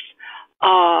members,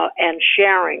 and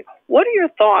sharing. What are your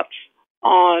thoughts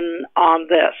on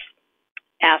this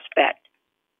aspect?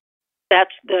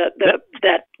 That's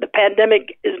that the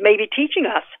pandemic is maybe teaching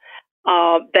us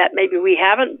that maybe we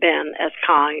haven't been as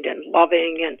kind and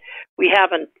loving, and we've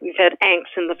had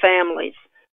angst in the families.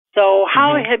 So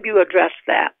how have you addressed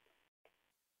that?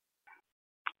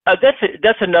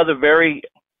 That's another very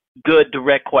good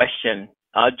direct question.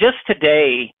 Just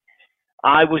today,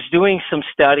 I was doing some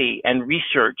study and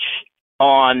research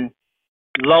on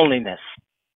loneliness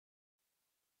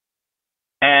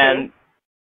and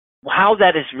how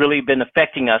that has really been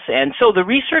affecting us. And so the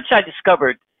research I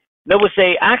discovered, there was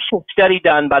an actual study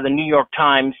done by the New York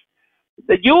Times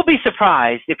that you'll be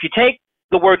surprised if you take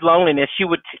the word loneliness, you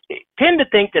would tend to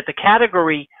think that the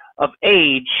category of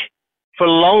age for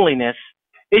loneliness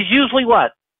is usually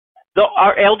what?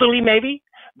 Our elderly, maybe?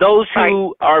 Those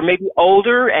who are maybe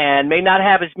older and may not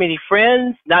have as many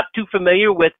friends, not too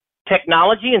familiar with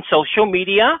technology and social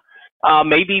media,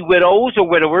 maybe widows or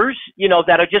widowers,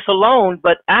 that are just alone.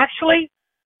 But actually,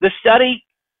 the study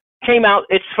came out,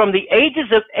 it's from the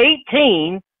ages of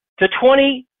 18 to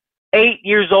 28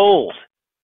 years old.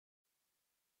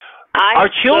 Our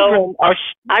children are...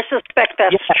 I suspect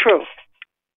that's true.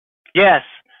 Yes.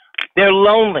 They're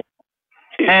lonely.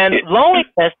 And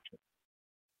loneliness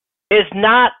is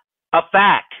not a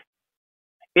fact.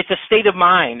 It's a state of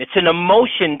mind. It's an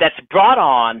emotion that's brought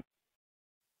on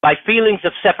by feelings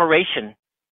of separation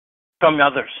from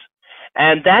others.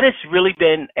 And that has really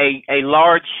been a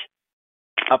large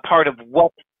part of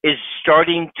what is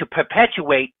starting to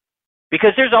perpetuate,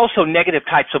 because there's also negative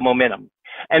types of momentum.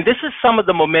 And this is some of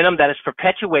the momentum that is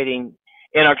perpetuating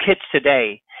in our kids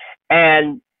today.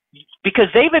 And because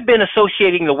they've been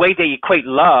associating the way they equate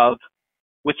love,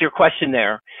 with your question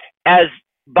there, as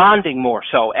bonding more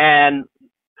so, and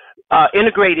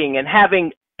integrating and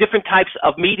having different types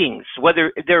of meetings,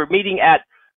 whether they're meeting at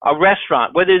a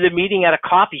restaurant, whether they're meeting at a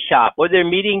coffee shop, whether they're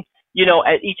meeting,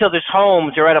 at each other's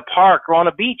homes or at a park or on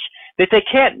a beach, that they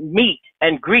can't meet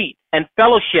and greet and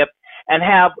fellowship and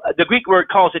have, the Greek word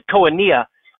calls it koinonia,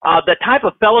 the type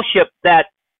of fellowship that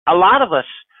a lot of us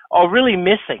are really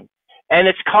missing. And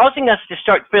it's causing us to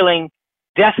start feeling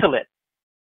desolate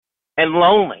and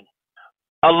lonely,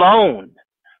 alone,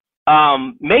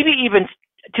 maybe even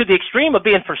to the extreme of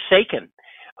being forsaken.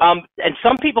 And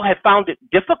some people have found it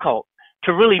difficult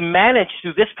to really manage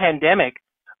through this pandemic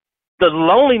the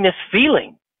loneliness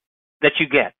feeling that you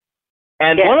get.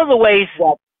 And one of the ways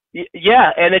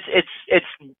that, and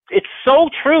it's so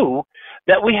true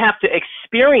that we have to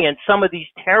experience some of these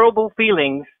terrible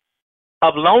feelings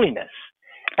of loneliness.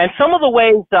 And some of the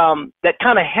ways that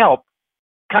kind of help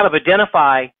kind of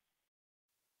identify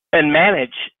and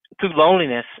manage through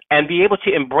loneliness and be able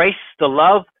to embrace the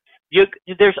love,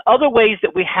 there's other ways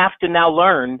that we have to now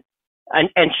learn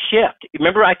and shift.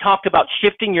 Remember I talked about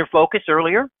shifting your focus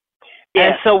earlier?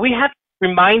 Yes. And so we have to be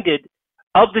reminded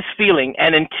of this feeling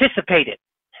and anticipate it.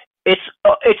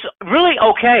 It's really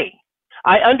okay.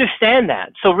 I understand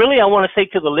that. So really I want to say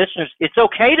to the listeners, it's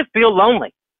okay to feel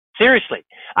lonely. Seriously.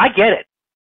 I get it.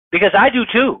 Because I do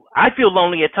too. I feel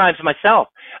lonely at times myself.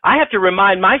 I have to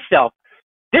remind myself,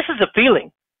 this is a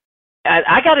feeling. And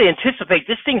I got to anticipate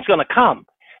this thing's going to come.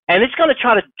 And it's going to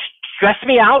try to stress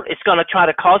me out. It's going to try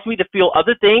to cause me to feel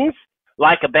other things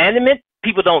like abandonment.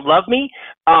 People don't love me.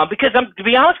 Because to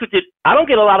be honest with you, I don't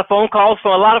get a lot of phone calls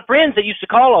from a lot of friends that used to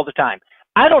call all the time.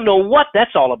 I don't know what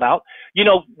that's all about.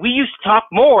 We used to talk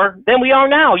more than we are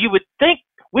now. You would think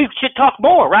we should talk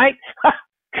more, right?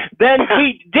 than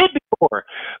we did before.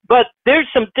 But there's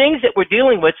some things that we're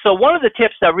dealing with. So one of the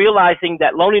tips are realizing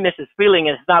that loneliness is feeling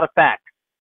and it's not a fact.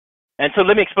 And so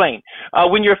let me explain.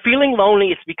 When you're feeling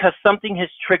lonely, it's because something has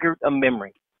triggered a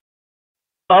memory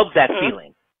of that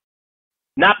feeling.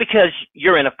 Not because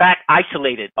you're in fact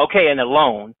isolated, and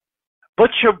alone, but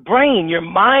your brain, your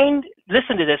mind,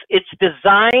 listen to this, it's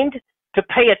designed to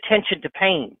pay attention to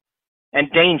pain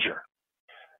and danger.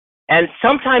 And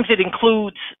sometimes it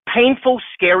includes painful,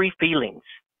 scary feelings.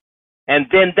 And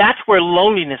then that's where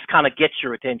loneliness kind of gets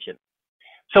your attention.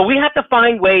 So we have to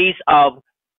find ways of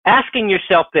asking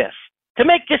yourself this, to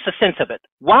make just a sense of it.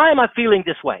 Why am I feeling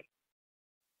this way?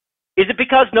 Is it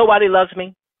because nobody loves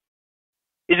me?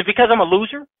 Is it because I'm a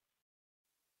loser?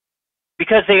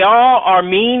 Because they all are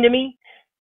mean to me?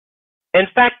 In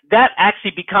fact, that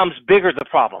actually becomes bigger the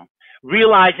problem.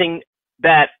 Realizing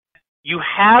that you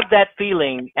have that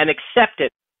feeling and accept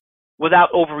it without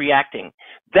overreacting.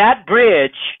 That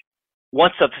bridge,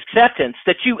 once of acceptance,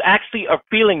 that you actually are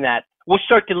feeling that, will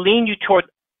start to lean you toward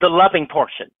the loving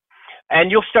portion.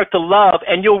 And you'll start to love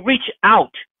and you'll reach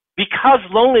out, because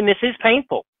loneliness is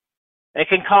painful. It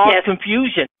can cause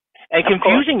confusion and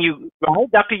confusing you,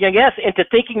 right, Dr. Young, into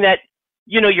thinking that,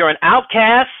 you're an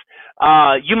outcast.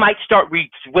 You might start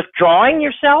withdrawing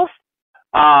yourself.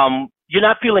 You're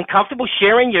not feeling comfortable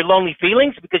sharing your lonely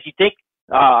feelings because you think,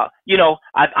 I'm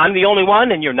the only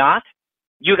one, and you're not.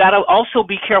 You got to also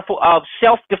be careful of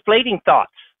self-deflating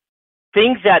thoughts.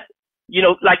 Things that,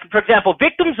 like, for example,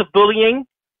 victims of bullying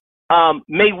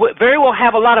may very well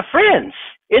have a lot of friends.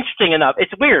 Interesting enough.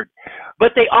 It's weird.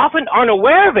 But they often aren't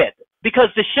aware of it because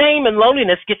the shame and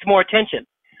loneliness gets more attention.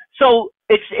 So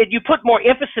you put more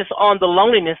emphasis on the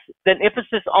loneliness than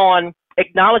emphasis on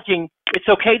acknowledging it's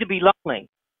okay to be lonely.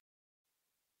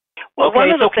 Well, one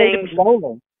of the things,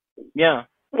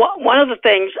 one of the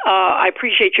things I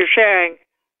appreciate your sharing,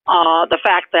 the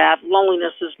fact that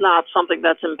loneliness is not something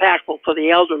that's impactful for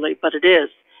the elderly, but it is.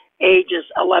 Ages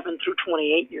 11 through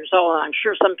 28 years old. And I'm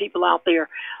sure some people out there,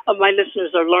 my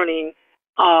listeners, are learning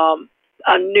a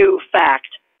new fact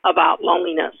about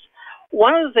loneliness.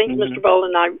 One of the things, Mr.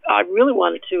 Boland, I really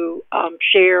wanted to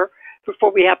share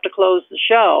before we have to close the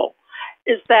show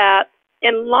is that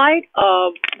in light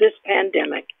of this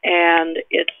pandemic and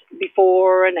its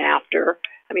before and after,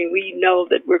 I mean, we know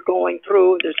that we're going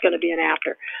through, there's going to be an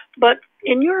after. But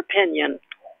in your opinion,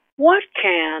 what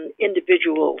can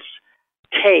individuals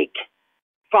take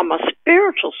from a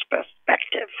spiritual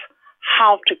perspective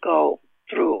how to go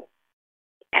through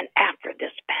and after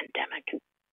this pandemic?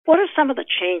 What are some of the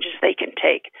changes they can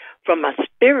take from a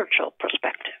spiritual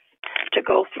perspective to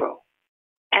go through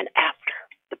and after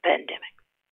the pandemic?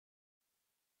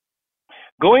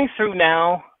 Going through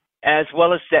now, as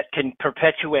well as that, can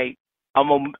perpetuate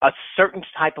a certain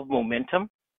type of momentum,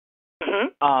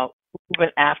 even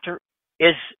after,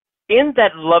 is in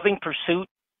that loving pursuit,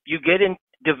 you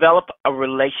develop a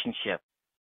relationship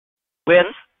with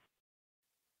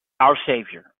our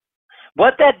Savior.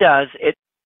 What that does,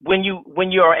 when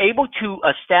you are able to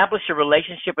establish a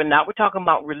relationship, and now we're talking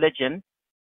about religion,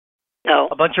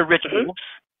 a bunch of rituals,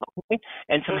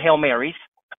 and some Hail Marys,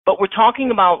 but we're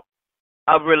talking about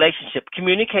a relationship,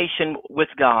 communication with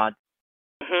God,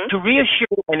 to reassure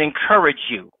and encourage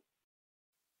you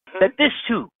that this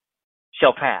too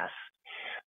shall pass.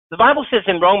 The Bible says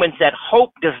in Romans that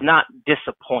hope does not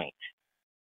disappoint.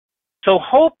 So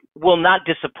hope will not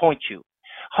disappoint you.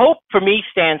 Hope for me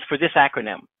stands for this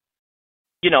acronym.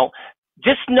 You know,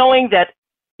 just knowing that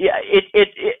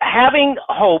having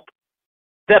hope,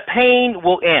 the pain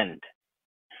will end.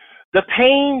 The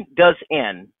pain does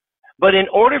end. But in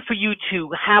order for you to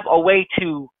have a way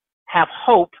to have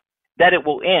hope that it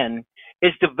will end,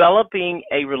 is developing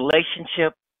a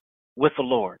relationship with the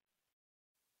Lord.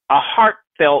 A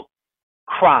heartfelt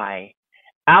cry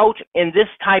out in this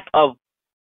type of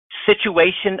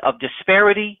situation of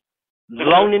disparity,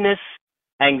 loneliness,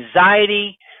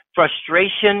 anxiety,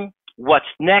 frustration, what's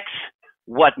next,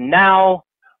 what now,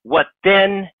 what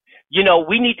then. You know,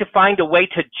 we need to find a way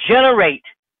to generate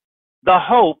the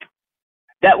hope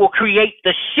that will create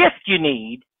the shift you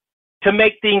need to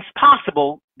make things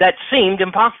possible that seemed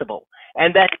impossible.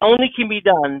 And that only can be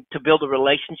done to build a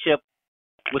relationship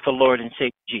with the Lord and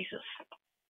Savior Jesus.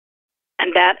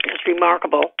 And that is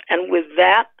remarkable. And with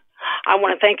that, I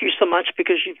want to thank you so much,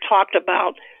 because you've talked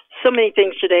about so many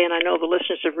things today, and I know the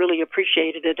listeners have really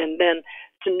appreciated it. And then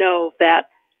to know that,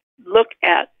 look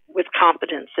at with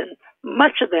confidence, and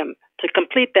much of them to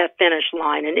complete that finish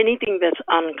line, and anything that's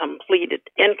incomplete,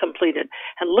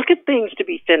 and look at things to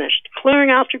be finished. Clearing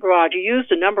out your garage, you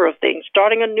used a number of things,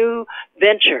 starting a new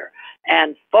venture,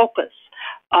 and focus.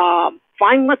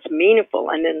 Find what's meaningful,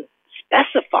 and then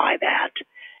specify that.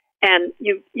 And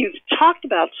you've talked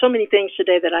about so many things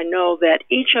today that I know that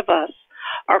each of us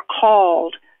are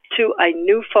called to a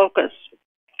new focus.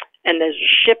 And there's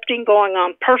shifting going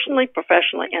on personally,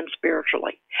 professionally, and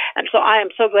spiritually. And so I am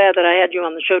so glad that I had you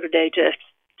on the show today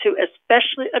to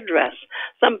especially address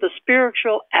some of the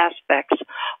spiritual aspects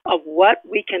of what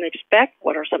we can expect,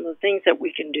 what are some of the things that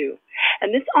we can do.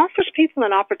 And this offers people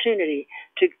an opportunity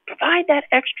to provide that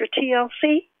extra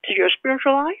TLC to your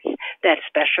spiritual life. That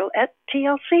special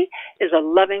TLC is a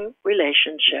loving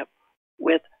relationship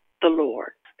with the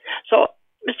Lord. So,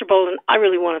 Mr. Bolden, I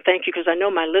really want to thank you, because I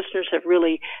know my listeners have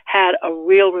really had a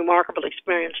real remarkable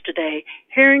experience today,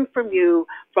 hearing from you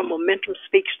from Momentum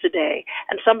Speaks today,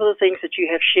 and some of the things that you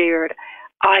have shared.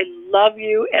 I love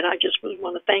you, and I just really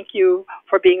want to thank you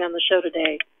for being on the show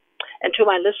today. And to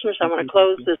my listeners, I want to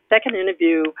close this second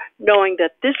interview knowing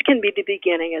that this can be the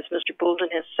beginning, as Mr. Bolden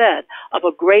has said, of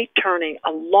a great turning,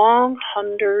 a long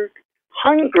hungered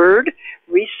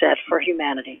reset for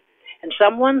humanity. And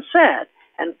someone said,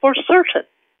 and for certain,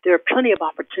 there are plenty of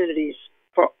opportunities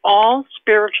for all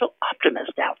spiritual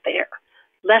optimists out there.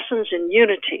 Lessons in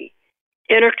unity,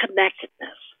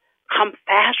 interconnectedness,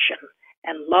 compassion,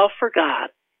 and love for God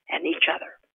and each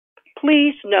other.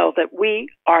 Please know that we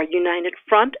are united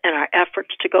front in our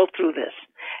efforts to go through this.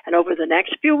 And over the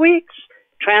next few weeks,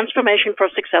 Transformation for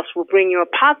Success will bring you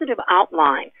a positive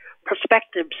outline,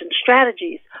 perspectives, and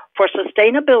strategies for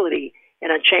sustainability in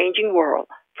a changing world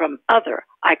from other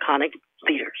iconic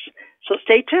leaders. So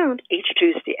stay tuned each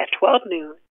Tuesday at 12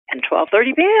 noon and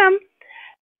 12:30 p.m.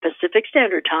 Pacific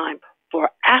Standard Time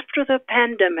for After the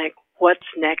Pandemic, What's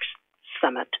Next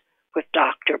Summit with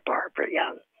Dr. Barbara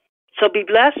Young. So be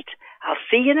blessed. I'll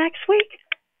see you next week.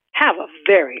 Have a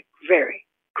very, very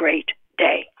great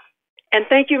day. And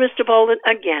thank you, Mr. Bolden,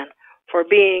 again for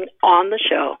being on the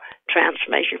show,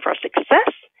 Transformation for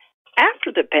Success,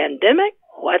 After the Pandemic,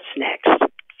 What's Next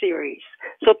series.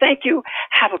 So thank you.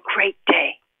 Have a great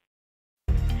day.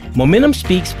 Momentum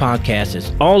Speaks podcast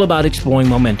is all about exploring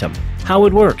momentum, how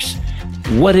it works,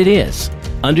 what it is,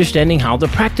 understanding how the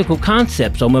practical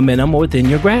concepts of momentum are within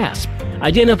your grasp,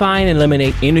 identify and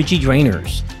eliminate energy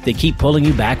drainers that keep pulling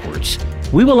you backwards.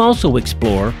 We will also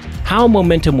explore how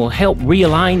momentum will help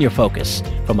realign your focus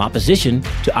from opposition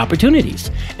to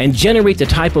opportunities and generate the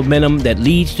type of momentum that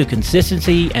leads to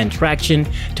consistency and traction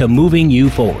to moving you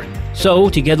forward. So,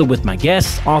 together with my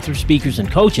guests, authors, speakers,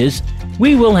 and coaches,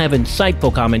 we will have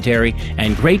insightful commentary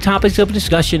and great topics of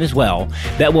discussion as well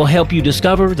that will help you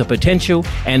discover the potential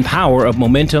and power of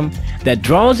momentum that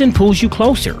draws and pulls you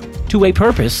closer to a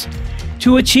purpose,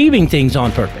 to achieving things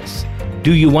on purpose.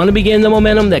 Do you want to begin the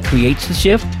momentum that creates the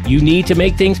shift you need to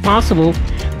make things possible?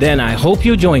 Then I hope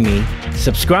you'll join me.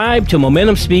 Subscribe to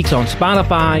Momentum Speaks on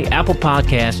Spotify, Apple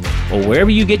Podcasts, or wherever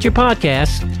you get your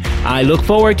podcasts. I look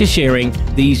forward to sharing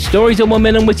these stories of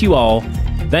momentum with you all.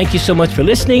 Thank you so much for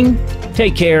listening.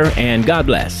 Take care and God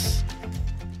bless.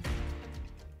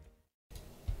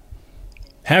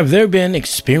 Have there been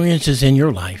experiences in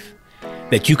your life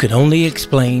that you could only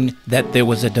explain that there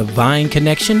was a divine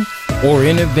connection or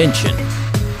intervention?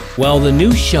 Well, the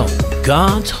new show,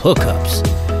 God's Hookups,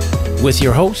 with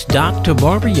your host, Dr.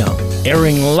 Barbara Young,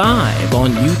 airing live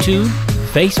on YouTube,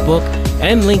 Facebook,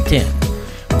 and LinkedIn.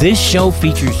 This show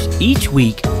features each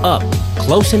week up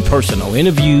close and personal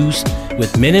interviews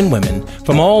with men and women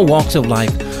from all walks of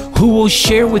life who will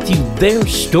share with you their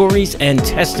stories and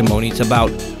testimonies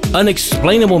about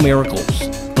unexplainable miracles,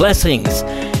 blessings,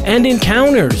 and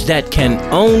encounters that can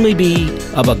only be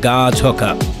of a God's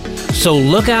hookup. So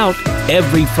look out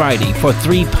every Friday for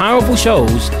 3 powerful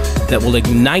shows that will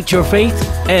ignite your faith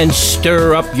and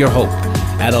stir up your hope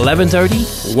at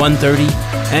 11:30, 1:30,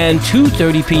 and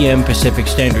 2:30 p.m. Pacific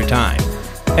Standard Time.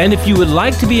 And if you would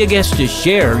like to be a guest to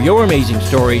share your amazing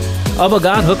story of a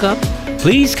God hookup,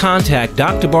 please contact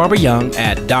Dr. Barbara Young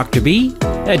at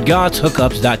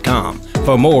drb@godshookups.com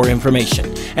for more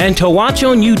information. And to watch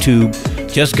on YouTube,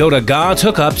 just go to God's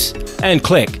Hookups and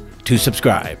click to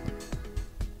subscribe.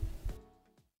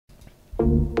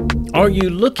 Are you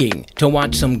looking to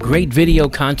watch some great video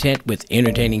content with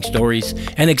entertaining stories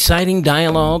and exciting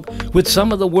dialogue with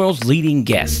some of the world's leading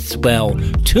guests? Well,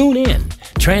 tune in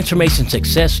Transformation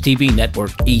Success TV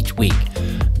Network each week.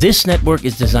 This network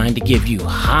is designed to give you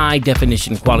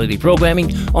high-definition quality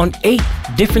programming on 8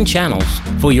 different channels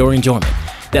for your enjoyment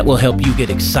that will help you get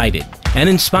excited and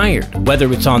inspired,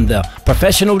 whether it's on the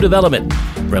professional development,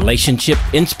 relationship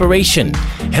inspiration,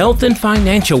 health and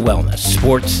financial wellness,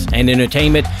 sports and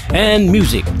entertainment, and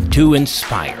music to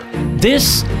inspire.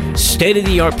 This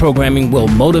state-of-the-art programming will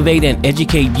motivate and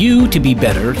educate you to be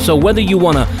better. So whether you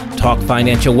want to talk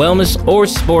financial wellness or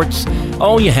sports,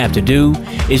 all you have to do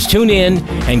is tune in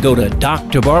and go to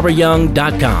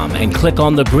drbarbayoung.com and click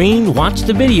on the green Watch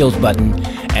the Videos button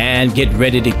and get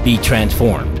ready to be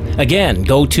transformed. Again,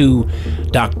 go to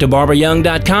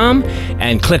drbarbayoung.com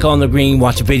and click on the green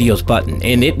Watch Videos button,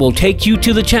 and it will take you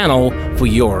to the channel for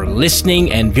your listening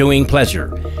and viewing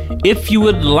pleasure. If you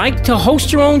would like to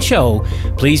host your own show,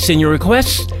 please send your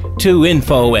requests to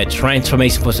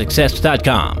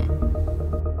info@transformationforsuccess.com.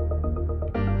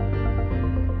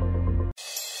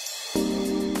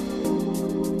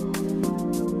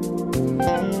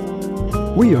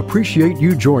 We appreciate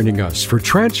you joining us for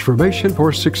Transformation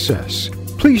for Success.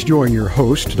 Please join your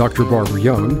host, Dr. Barbara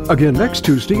Young, again next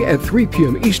Tuesday at 3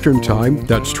 p.m. Eastern Time,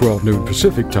 that's 12 noon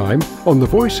Pacific Time, on the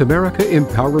Voice America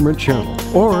Empowerment Channel.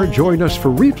 Or join us for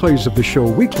replays of the show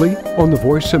weekly on the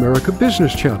Voice America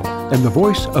Business Channel and the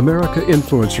Voice America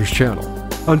Influencers Channel.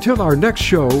 Until our next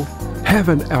show, have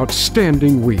an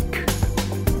outstanding week.